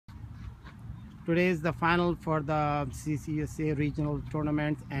Today is the final for the CCUSA regional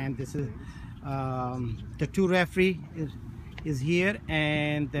tournament, and this is the two referee is here,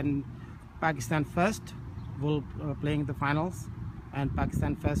 and then Pakistan first will playing the finals, and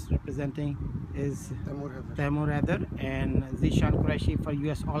Pakistan first representing is Taimur Haider and Zishan Qureshi for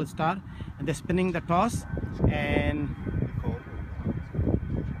US All-Star, and they're spinning the toss and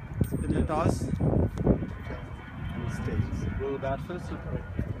spin the toss.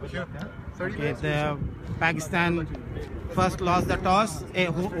 Okay, the Pakistan first lost the toss.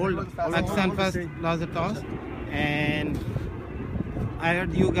 Pakistan first lost the toss, and I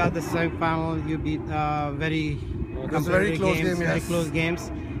heard you got the semi-final. You beat very close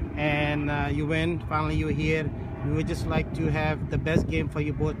games, and you win. Finally, you're here. We would just like to have the best game for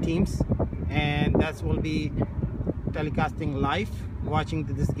you both teams, and that will be telecasting live, watching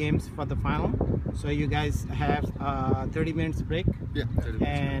these games for the final. So you guys have 30 minutes break,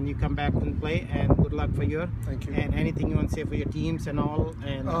 and you come back and play, and good luck for you. Thank you. And anything you want to say for your teams and all?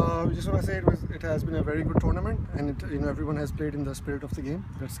 And we just want to say it has been a very good tournament, and everyone has played in the spirit of the game.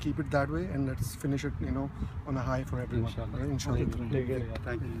 Let's keep it that way, and let's finish it on a high for everyone. Inshallah.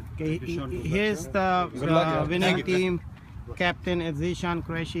 Thank you. Okay, here's the winning team. Captain is Zishan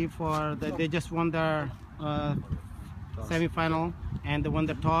Qureshi for they just won their semi-final, and they won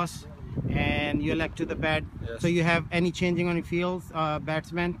the toss, and you elect to the bat. So you have any changing on your fields,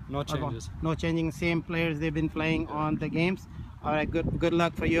 batsmen? No changes. No changing, same players they've been playing on the games. All right, good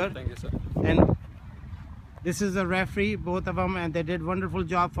luck for you. Thank you, sir. And this is a referee, both of them, and they did wonderful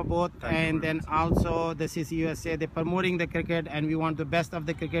job for both. And then also the CCUSA, they're promoting the cricket, and we want the best of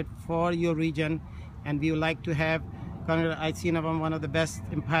the cricket for your region, and we would like to have I've seen one of the best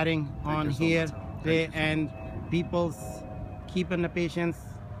umpiring on here today, and people's keeping the patience,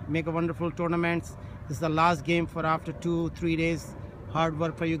 make a wonderful tournaments. This is the last game for after 2-3 days hard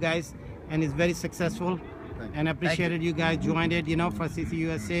work for you guys, and it's very successful. And I appreciated you guys joined it, for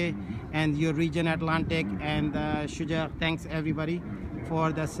CCUSA and your region Atlantic, and Ccusa. Thanks everybody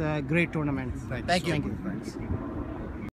for this great tournament. Thank you. Thanks.